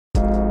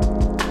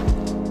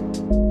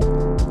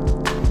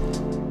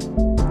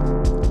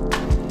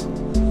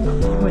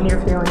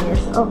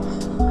Oh,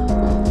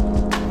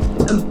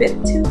 a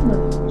bit too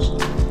much.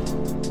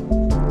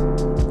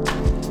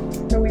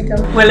 Are we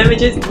done? Well, let me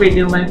just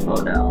redo my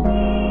photo.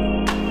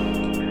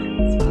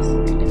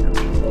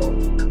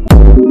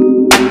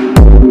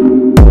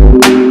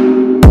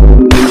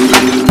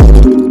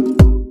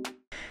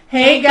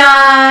 Hey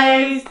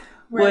guys!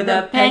 We're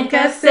the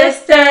PNCA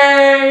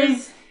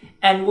sisters!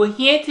 And we're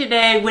here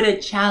today with a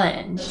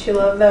challenge. You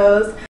love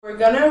those. We're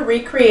gonna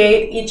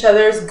recreate each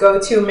other's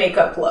go-to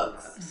makeup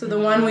looks. So the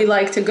one we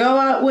like to go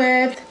out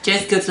with.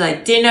 Just go to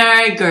like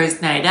dinner,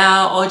 girls' night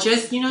out, or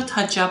just, you know,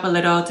 touch up a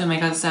little to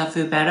make ourselves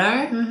feel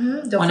better.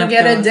 Don't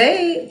forget a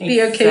date, the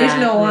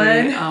occasional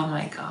one. Oh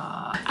my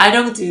god. I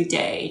don't do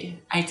date,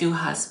 I do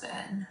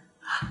husband.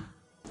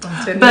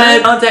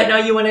 But on that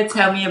note, you want to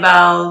tell me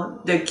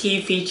about the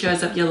key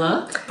features of your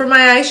look? For my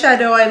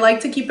eyeshadow, I like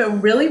to keep it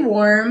really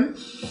warm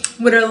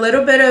with a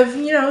little bit of,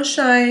 you know,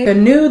 shine. A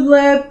nude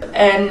lip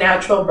and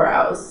natural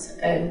brows.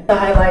 And the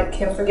highlight,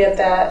 can't forget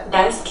that.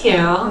 That's cute.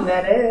 And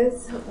that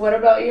is. What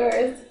about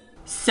yours?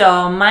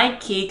 So my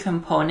key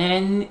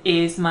component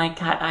is my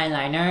cat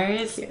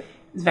eyeliners. Cute.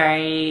 It's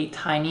very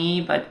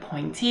tiny but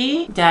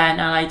pointy. Then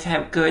I like to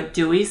have good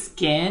dewy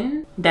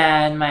skin.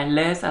 Then my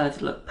lips, I like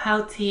to look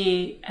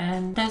pouty.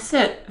 And that's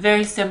it.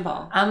 Very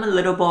simple. I'm a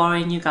little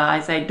boring, you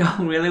guys. I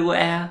don't really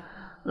wear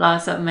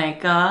lots of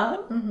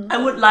makeup.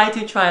 I would like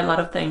to try a lot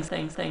of things.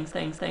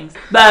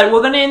 But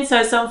we're gonna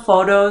insert some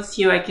photos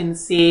here I can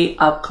see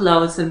up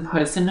close and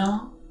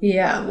personal.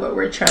 Yeah, what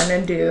we're trying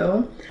to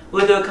do.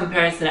 We'll do a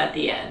comparison at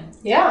the end.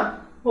 Yeah.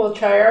 We'll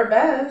try our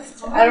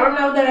best. I don't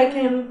know that I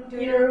can do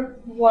your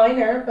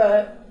liner,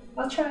 but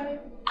I'll try.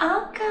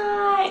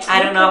 Okay.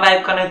 I don't know if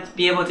I'm gonna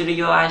be able to do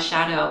your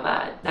eyeshadow,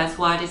 but that's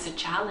why it's a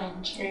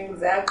challenge.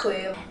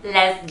 Exactly.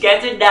 Let's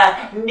get to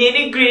the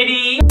nitty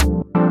gritty.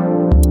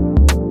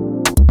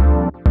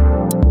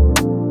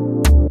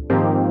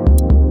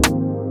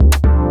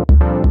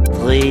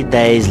 Three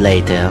days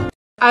later.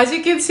 As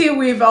you can see,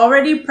 we've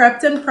already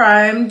prepped and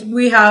primed.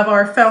 We have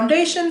our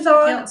foundations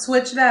on. Can't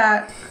switch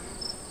that.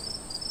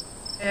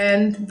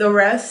 And the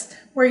rest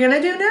we're gonna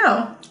do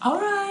now.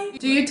 Alright.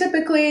 Do you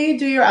typically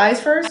do your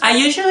eyes first? I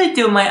usually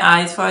do my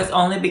eyes first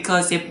only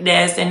because if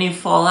there's any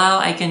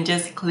fallout, I can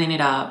just clean it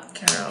up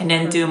and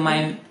then do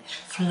my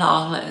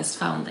flawless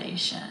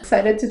foundation.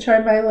 Excited to try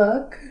my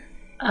look?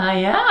 I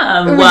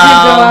am. Would you go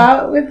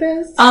out with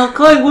this? Oh,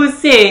 good. We'll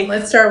see.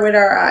 Let's start with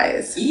our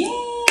eyes. Yeah.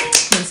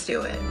 Let's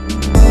do it.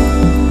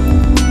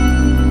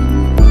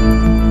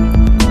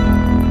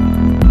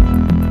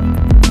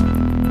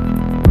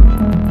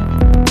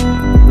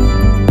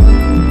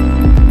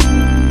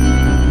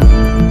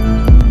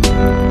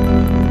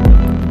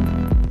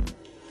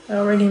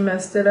 Already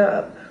messed it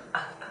up.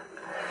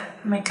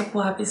 Makeup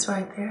wipe is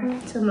right there.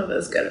 Some of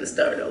us gotta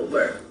start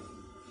over.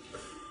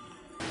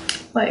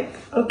 Like,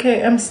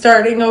 okay, I'm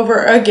starting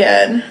over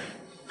again.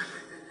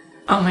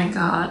 Oh my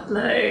god,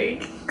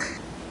 like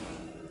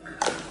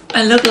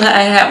I look like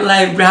I have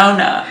like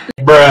brown eyes.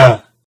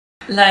 Bruh.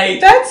 Like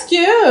That's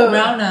cute.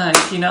 brown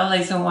eyes, you know,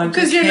 like someone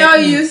Because just you're hit not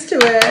me. used to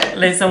it.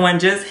 Like someone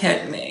just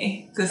hit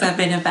me because I've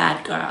been a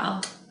bad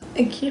girl.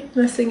 I keep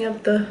messing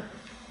up the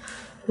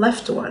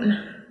left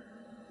one.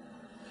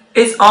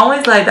 It's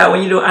always like that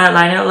when you do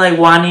eyeliner, like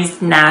one is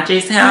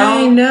snatches out.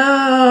 I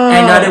know.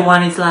 And the other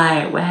one is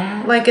like,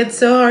 what? Like it's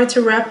so hard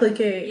to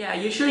replicate. Yeah, I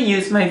usually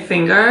use my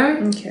finger.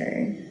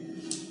 Okay.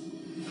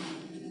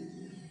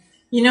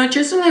 You know,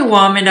 just to like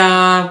warm it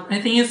up. I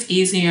think it's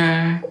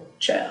easier.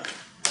 Chill.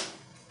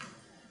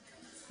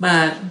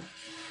 But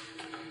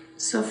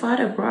so far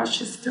the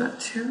brush is good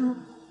too.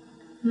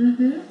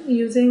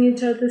 Using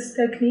each other's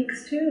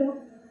techniques too.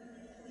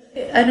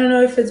 I don't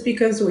know if it's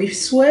because we've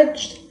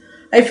switched.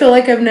 I feel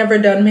like I've never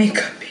done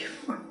makeup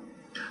before.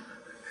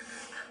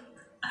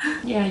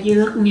 Yeah,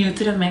 you look new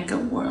to the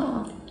makeup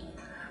world.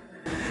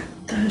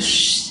 The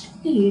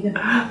shade.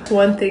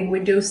 One thing we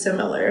do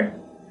similar.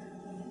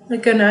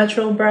 Like a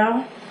natural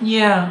brow.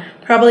 Yeah.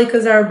 Probably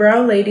because our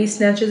brow lady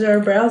snatches our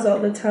brows all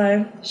the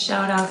time.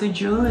 Shout out to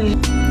Julie.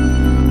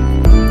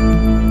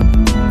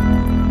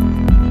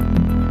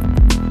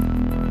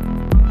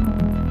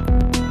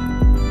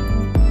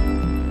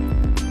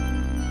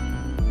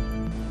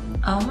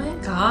 Oh my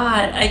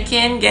god, I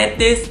can't get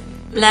this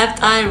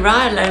left eye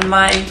right. Like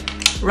my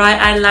right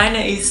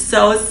eyeliner is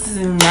so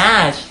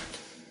snatched.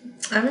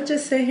 I'm gonna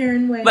just sit here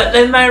and wait. But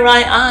then my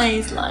right eye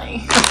is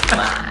like,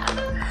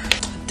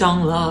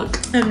 don't look.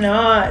 I'm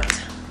not.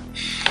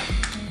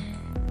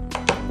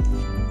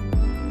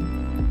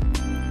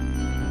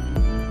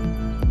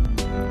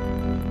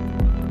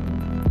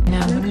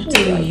 Now I'm gonna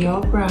do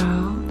your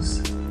brows.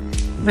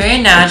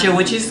 Very natural,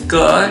 which is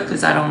good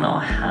because I don't know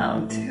how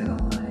to.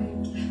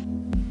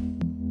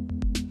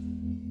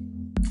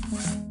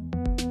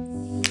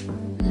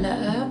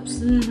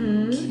 Lips.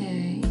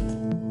 Okay.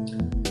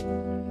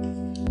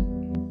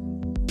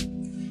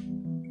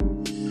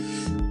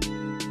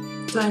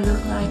 Do I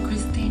look like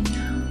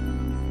Christina?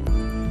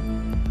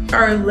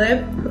 Our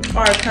lip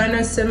are kind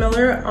of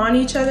similar on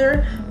each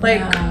other.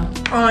 Like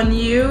on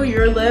you,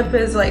 your lip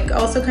is like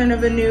also kind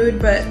of a nude,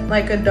 but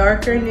like a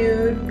darker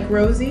nude, like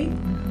rosy.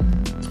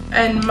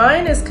 And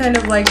mine is kind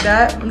of like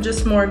that. I'm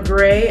just more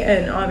gray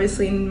and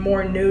obviously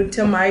more nude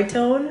to my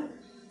tone.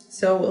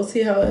 So we'll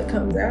see how it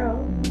comes out.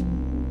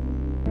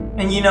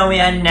 And you know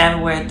me, I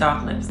never wear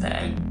dark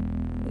lipstick.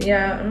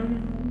 Yeah.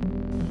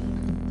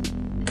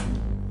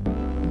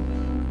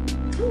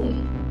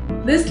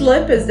 This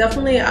lip is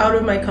definitely out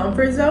of my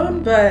comfort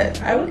zone, but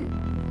I would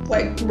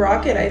like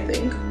rock it, I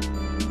think.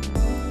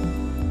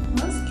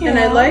 That's cute. And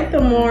I like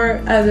the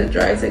more as it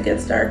dries, it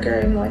gets darker.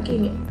 I'm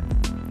liking it.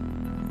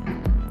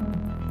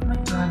 Oh my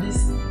god,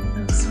 this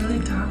looks really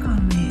dark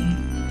on me.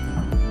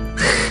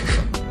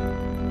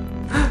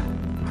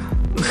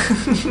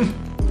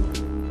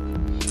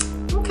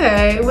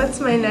 Okay, what's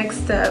my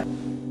next step?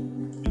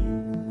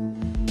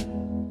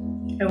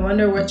 I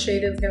wonder what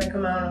shade is gonna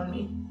come out on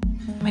me.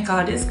 Oh my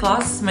god, this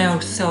gloss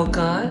smells so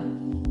good.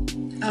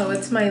 Oh,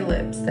 it's my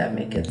lips that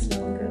make it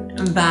smell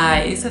good.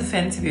 Bye, it's a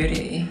Fenty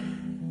Beauty.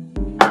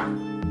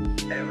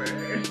 Ever.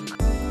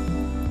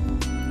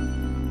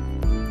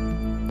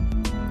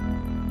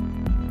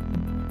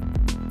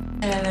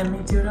 And let me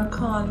do the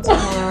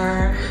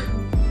contour.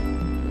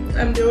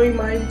 I'm doing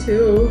mine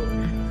too.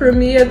 For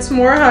me, it's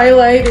more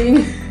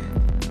highlighting.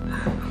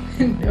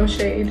 No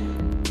shade.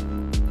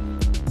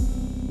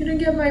 You didn't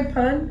get my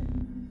pun?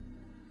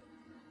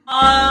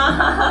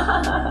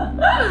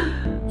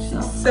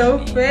 So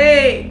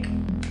fake.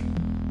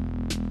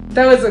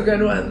 That was a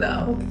good one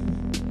though.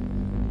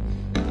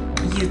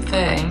 You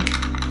think?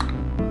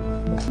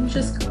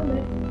 Just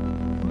comment.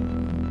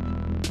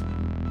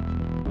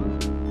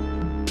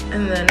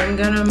 And then I'm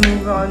gonna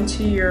move on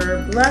to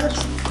your blush.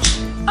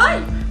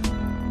 Ay!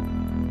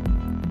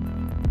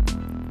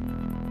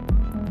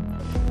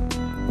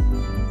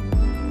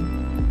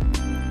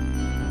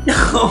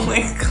 Oh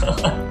my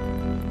god.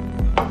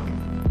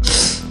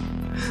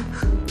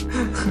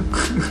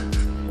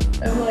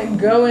 I'm like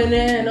going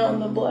in on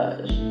the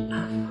blush.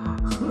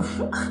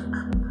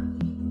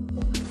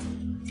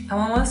 I'm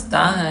almost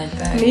done, I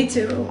think. Me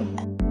too.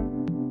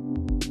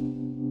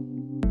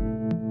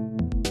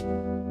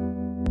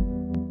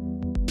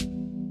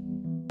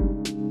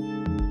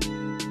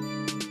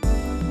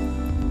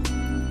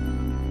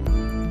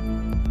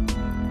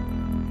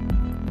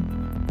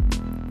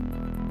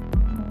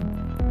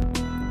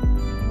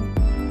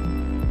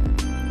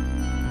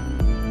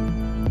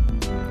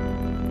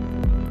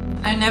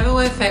 I never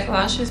wear fake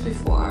lashes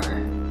before.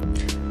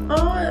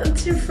 Oh,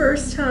 it's your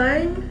first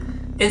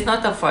time? It's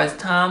not the first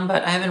time,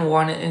 but I haven't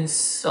worn it in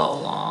so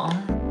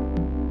long.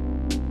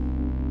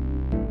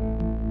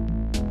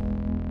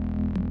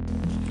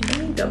 Let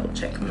me double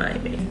check my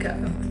makeup.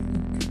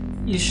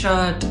 You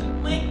should. Oh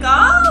my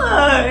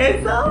god,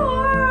 it's so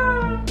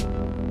hard.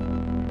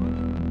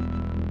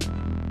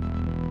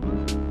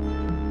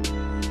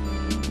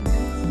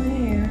 That's my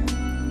hair.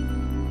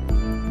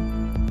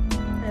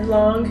 My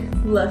long,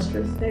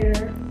 lustrous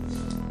hair.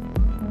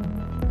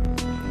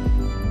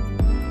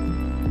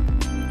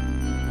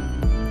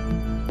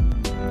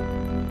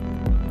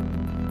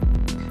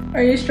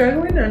 Are you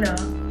struggling or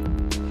not? I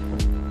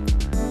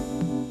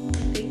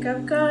think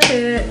I've got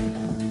it.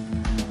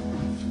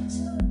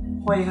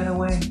 What are you gonna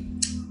wear?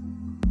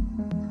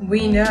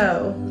 We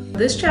know.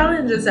 This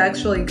challenge is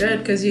actually good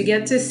because you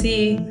get to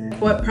see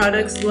what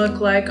products look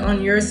like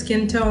on your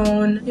skin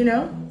tone, you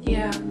know?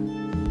 Yeah.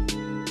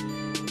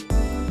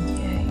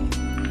 Okay.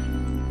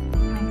 Oh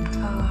my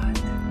god.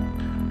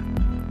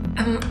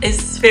 It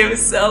feels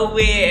so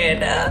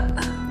weird.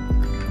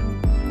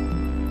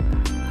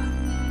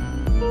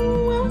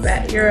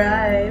 Bat your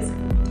eyes.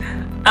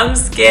 I'm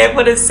scared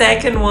for the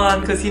second one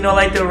because you know,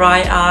 like the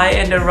right eye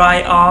and the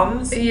right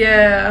arms.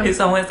 Yeah. It's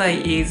almost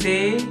like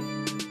easy.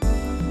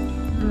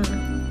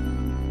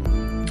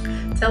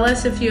 Tell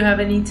us if you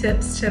have any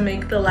tips to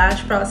make the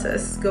lash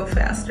process go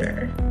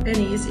faster and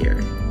easier.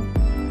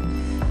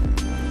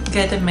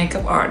 Get a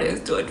makeup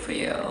artist, do it for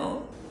you.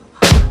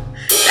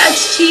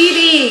 That's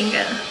cheating!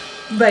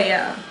 But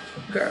yeah,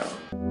 girl.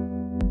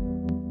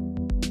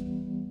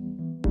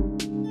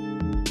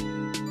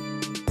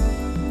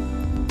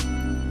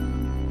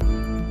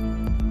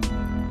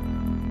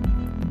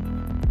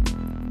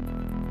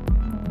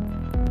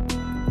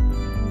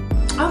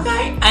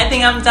 Okay, I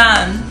think I'm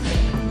done.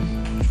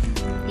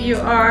 You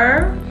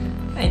are?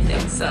 I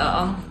think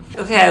so.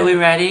 Okay, are we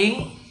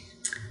ready?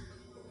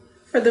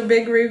 For the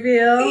big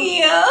reveal?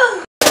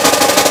 Yeah.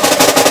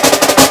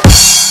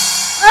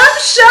 I'm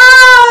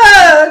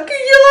shocked!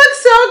 You look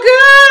so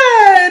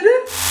good!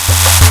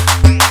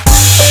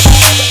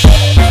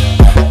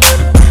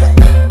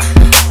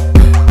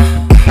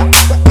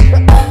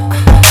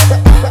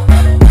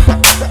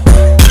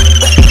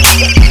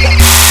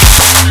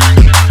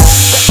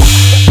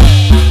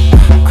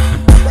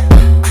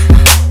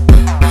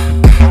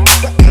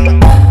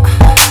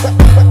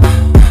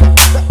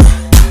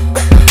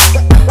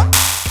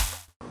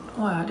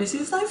 Wow, this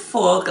is like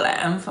full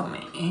glam for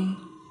me.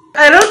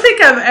 I don't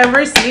think I've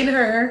ever seen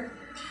her.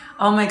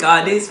 Oh my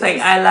god, these fake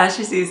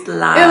eyelashes is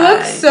live. It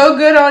looks so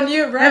good on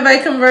you, right? Have I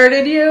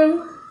converted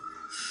you?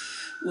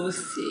 We'll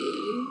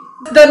see.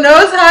 The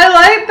nose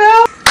highlight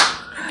though?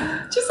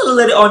 Just a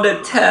little on the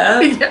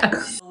tip.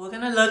 Yes. We're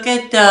gonna look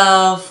at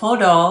the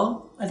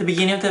photo at the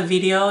beginning of the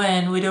video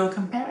and we do a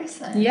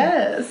comparison.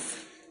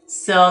 Yes.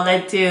 So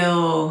let's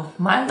do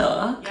my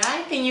look. Yeah,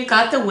 I think you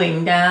got the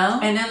wing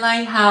down. And I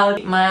like how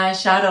my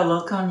eyeshadow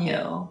look on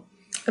you.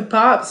 It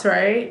pops,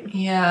 right?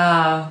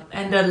 Yeah.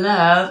 And the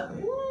lip.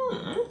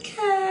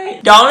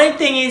 Okay. The only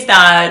thing is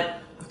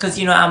that, because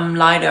you know I'm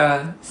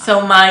lighter,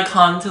 so my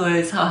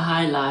contours are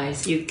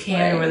highlights. You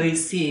can't really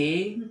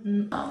see.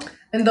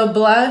 And the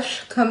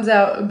blush comes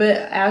out a bit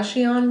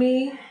ashy on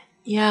me.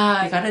 Yeah,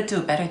 I gotta do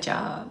a better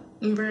job.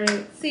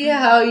 Right. See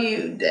how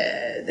you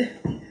did.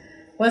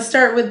 Let's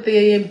start with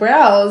the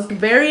brows.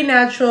 Very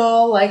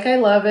natural, like I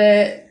love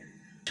it.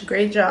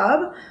 Great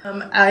job.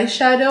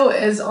 Eyeshadow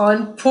is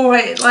on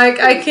point. Like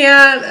I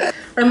can't,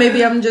 or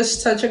maybe I'm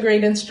just such a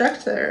great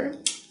instructor.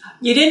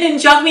 You didn't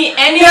instruct me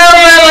anything! No,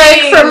 but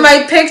like from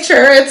my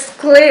picture, it's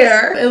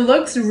clear. It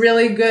looks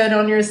really good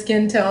on your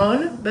skin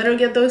tone. Better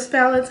get those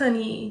palettes,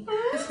 honey.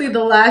 Obviously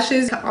the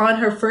lashes on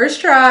her first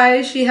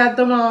try, she had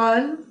them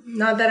on.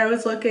 Not that I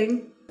was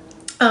looking.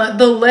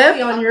 The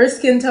lip on your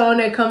skin tone,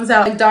 it comes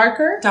out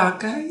darker.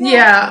 Darker?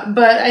 Yeah,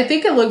 but I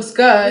think it looks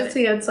good.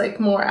 See, it's like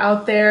more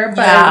out there.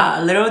 But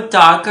yeah, a little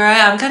darker.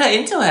 I'm kind of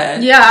into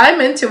it. Yeah,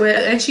 I'm into it.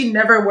 And she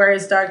never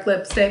wears dark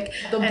lipstick.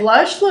 The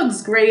blush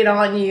looks great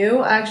on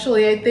you.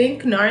 Actually, I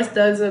think NARS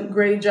does a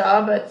great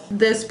job at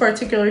this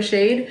particular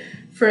shade.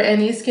 For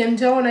any skin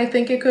tone, I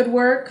think it could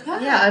work.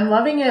 Yeah, I'm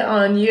loving it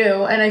on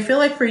you. And I feel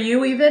like for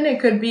you even, it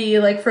could be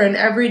like for an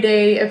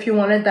everyday, if you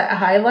wanted that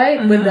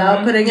highlight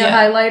without putting a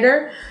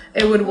highlighter,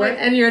 it would work.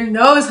 And your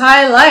nose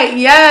highlight,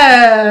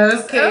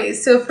 yes! Okay,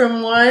 so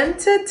from 1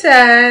 to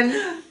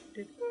 10,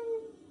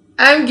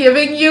 I'm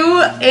giving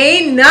you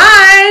a 9!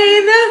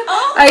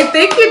 I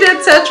think you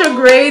did such a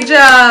great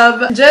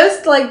job.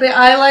 Just like the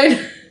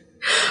eyeliner,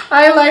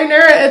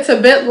 it's a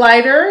bit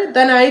lighter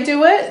than I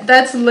do it.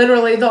 That's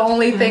literally the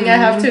only thing I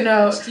have to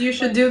know. You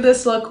should do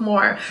this look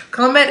more.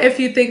 Comment if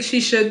you think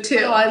she should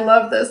too. I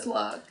love this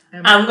look.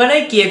 I'm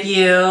gonna give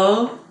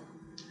you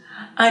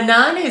a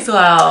 9 as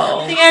well.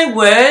 I think I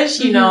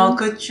wish, you know,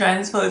 could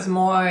transpose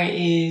more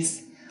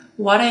is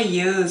what I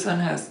use on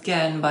her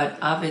skin, but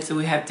obviously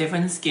we have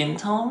different skin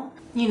tone.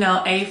 You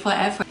know, A for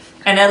effort.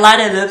 And I like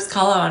the lips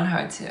color on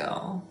her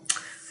too.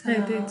 So.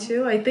 I do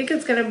too. I think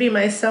it's gonna be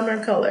my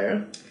summer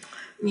color.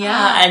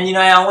 Yeah, and you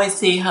know, I always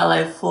see her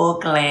like full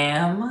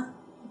glam.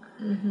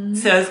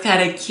 So it's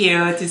kind of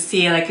cute to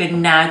see like a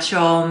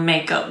natural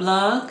makeup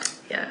look.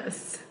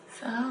 Yes.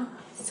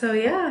 So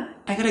yeah.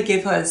 I gotta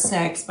give her a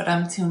 6, but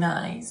I'm too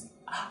nice.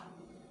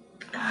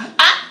 I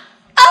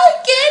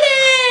get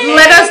it!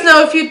 Let us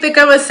know if you think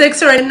I'm a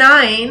 6 or a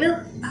 9.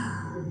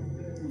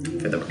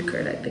 For the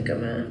record, I think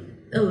I'm a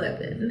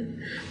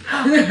 11.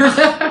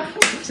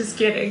 Just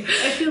kidding.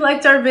 If you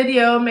liked our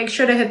video, make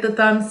sure to hit the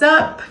thumbs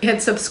up,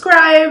 hit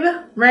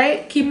subscribe,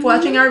 right? Keep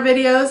watching our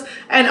videos,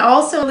 and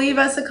also leave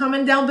us a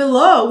comment down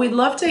below. We'd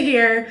love to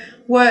hear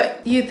what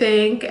you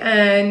think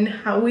and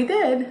how we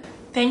did.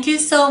 Thank you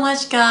so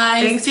much,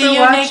 guys. Thanks See for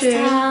you watching.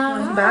 next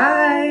time.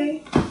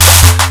 Bye.